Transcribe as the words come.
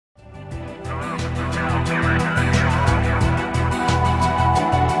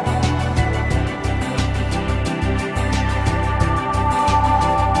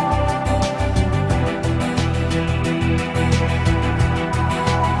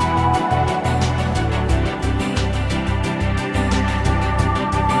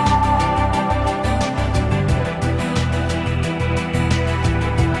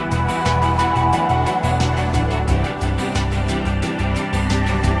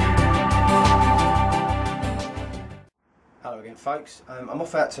Brilliant folks, I'm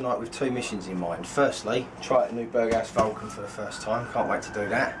off out tonight with two missions in mind. Firstly, try out the new Berghaus Vulcan for the first time, can't wait to do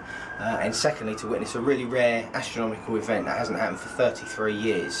that. And secondly, to witness a really rare astronomical event that hasn't happened for 33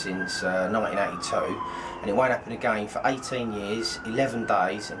 years, since 1982, and it won't happen again for 18 years, 11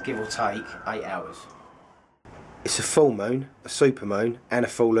 days and give or take 8 hours. It's a full moon, a supermoon and a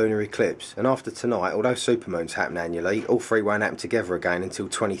full lunar eclipse, and after tonight, although supermoons happen annually, all three won't happen together again until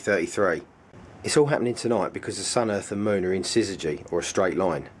 2033. It's all happening tonight because the Sun, Earth and Moon are in syzygy, or a straight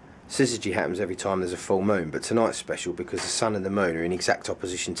line. Syzygy happens every time there's a full moon, but tonight's special because the Sun and the Moon are in exact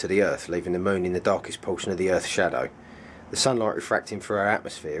opposition to the Earth, leaving the Moon in the darkest portion of the Earth's shadow. The sunlight refracting through our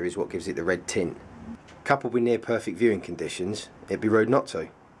atmosphere is what gives it the red tint. Coupled with near perfect viewing conditions, it'd be rude not to.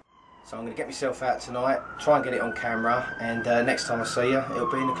 So I'm going to get myself out tonight, try and get it on camera, and next time I see you,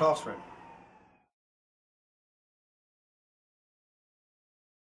 it'll be in the classroom.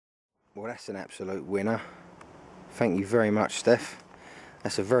 Well, that's an absolute winner. Thank you very much, Steph.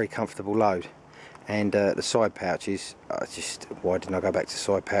 That's a very comfortable load. And the side pouches, why didn't I go back to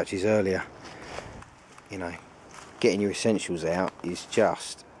side pouches earlier? You know, getting your essentials out is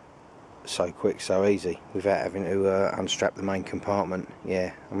just so quick, so easy, without having to unstrap the main compartment.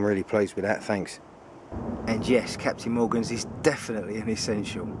 Yeah, I'm really pleased with that, thanks. And yes, Captain Morgan's is definitely an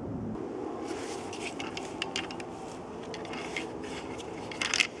essential.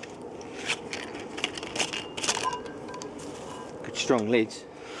 Good strong lids.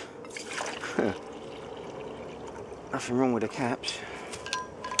 Nothing wrong with the caps.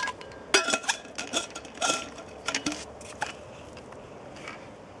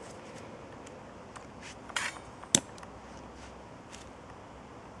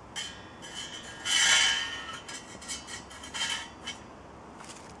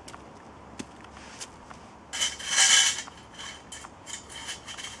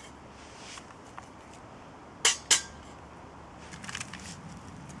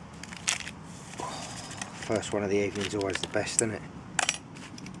 First one of the evening's always the best, isn't it?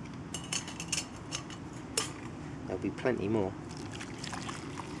 There'll be plenty more.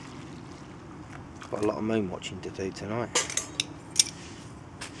 Got a lot of moon watching to do tonight.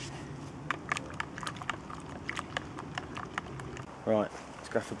 Right, let's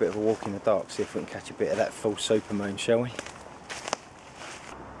go for a bit of a walk in the dark, see if we can catch a bit of that full supermoon, shall we?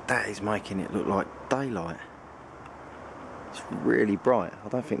 That is making it look like daylight. It's really bright. I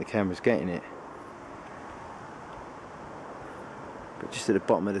don't think the camera's getting it. But just at the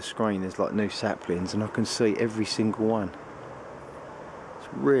bottom of the screen there's like new saplings and I can see every single one. It's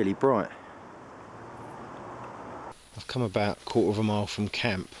really bright. I've come about a quarter of a mile from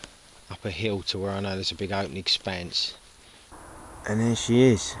camp up a hill to where I know there's a big open expanse. And there she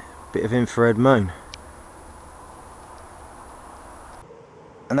is, bit of infrared moon.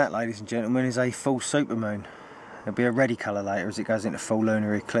 And that, ladies and gentlemen, is a full supermoon. It'll be a reddy colour later as it goes into full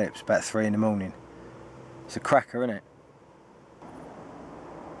lunar eclipse about 3 in the morning. It's a cracker, isn't it?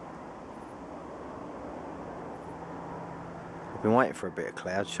 I've been waiting for a bit of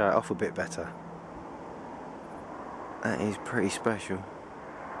cloud, show it off a bit better. That is pretty special.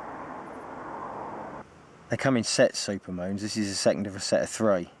 They come in set supermoons. This is the second of a set of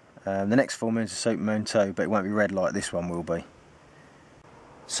 3. The next full moon's a supermoon too, but it won't be red like this one will be.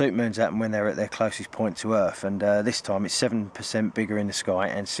 Supermoons happen when they're at their closest point to Earth, and this time it's 7% bigger in the sky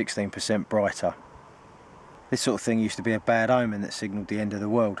and 16% brighter. This sort of thing used to be a bad omen that signalled the end of the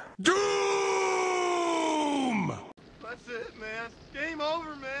world. Doom! That's it, man. Game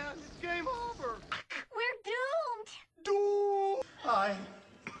over, man. It's game over. We're doomed. Doom!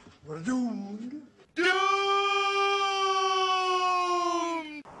 We're doomed. Doom!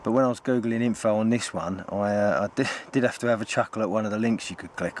 But when I was googling info on this one, I did have to have a chuckle at one of the links you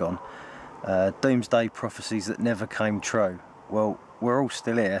could click on. Doomsday prophecies that never came true. Well, we're all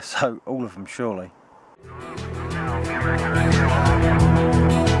still here, so all of them surely.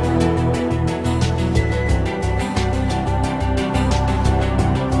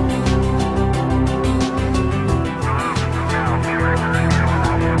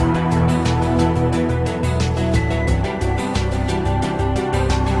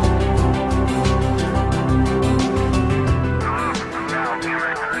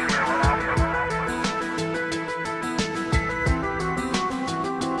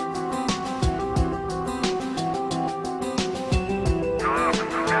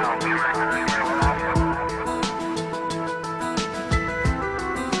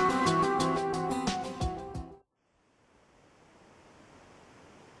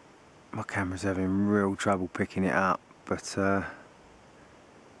 My camera's having real trouble picking it up, but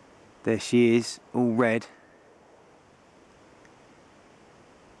there she is, all red.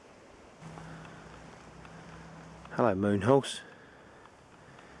 Hello, moon horse.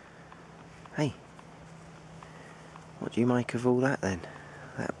 Hey, what do you make of all that then?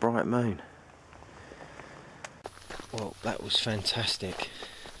 That bright moon? Well, that was fantastic.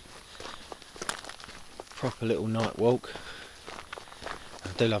 Proper little night walk. I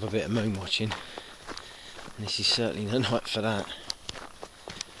do love a bit of moon watching, and this is certainly the night for that.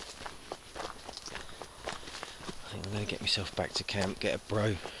 I think I'm going to get myself back to camp, get a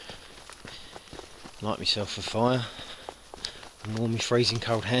brew, light myself a fire and warm my freezing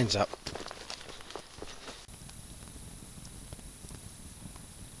cold hands up.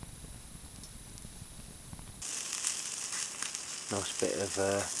 Nice bit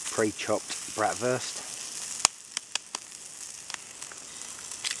of pre-chopped bratwurst.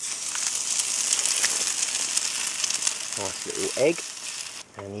 Nice little egg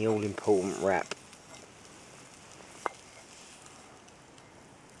and the all-important wrap.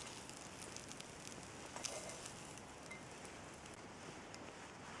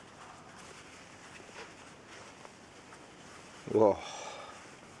 Whoa.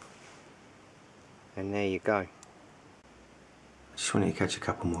 And there you go. I just wanted to catch a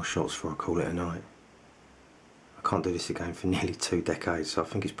couple more shots before I call it a night. I can't do this again for nearly 2 decades, so I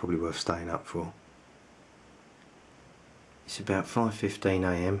think it's probably worth staying up for. It's about 5:15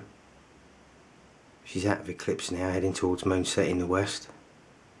 AM. She's out of eclipse now, heading towards moonset in the west.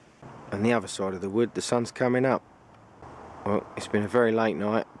 And the other side of the wood, the sun's coming up. Well, it's been a very late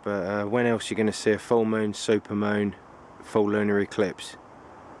night, but when else are you going to see a full moon, super moon, full lunar eclipse?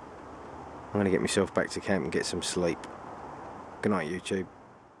 I'm going to get myself back to camp and get some sleep. Good night, YouTube.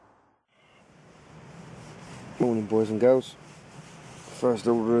 Morning, boys and girls. First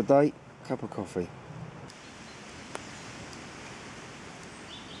order of the day, cup of coffee.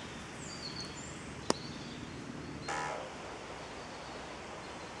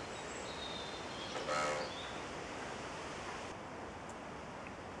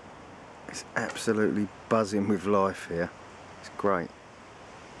 It's absolutely buzzing with life here. It's great.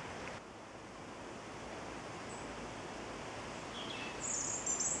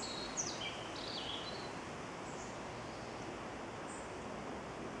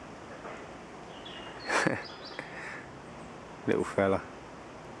 Little fella.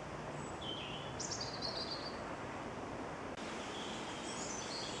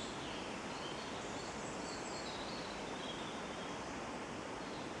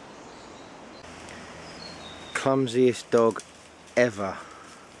 Clumsiest dog ever.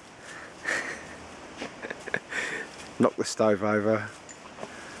 Knocked the stove over,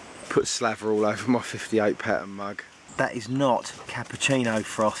 put slaver all over my 58 pattern mug. That is not cappuccino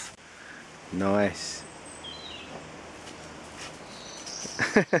froth. Nice.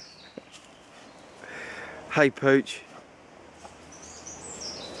 Hey Pooch.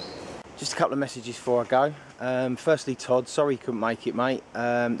 Just a couple of messages before I go. Firstly, Todd, sorry you couldn't make it, mate.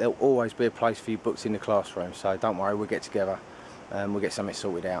 There'll always be a place for you booked in the classroom, so don't worry, we'll get together. We'll get something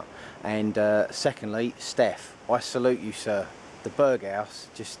sorted out. And secondly, Steph, I salute you, sir. The Berg House,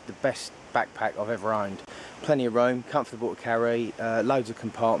 just the best backpack I've ever owned. Plenty of room, comfortable to carry, loads of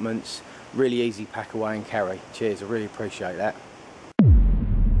compartments, really easy pack away and carry. Cheers, I really appreciate that.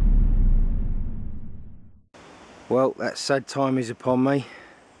 Well, that sad time is upon me.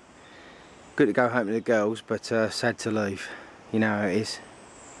 Good to go home to the girls, but sad to leave. You know how it is.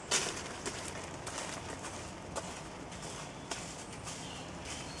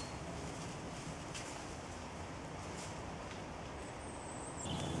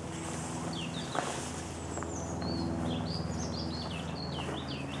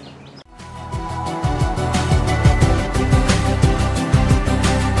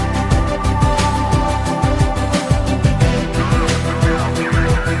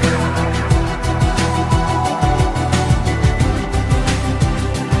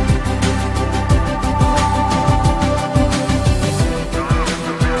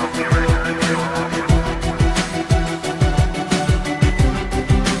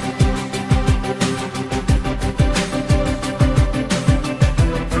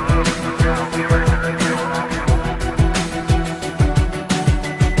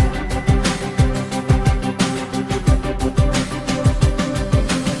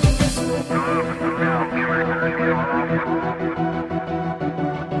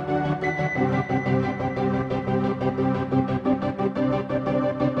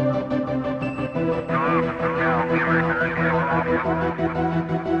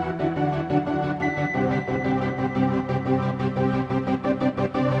 Yeah.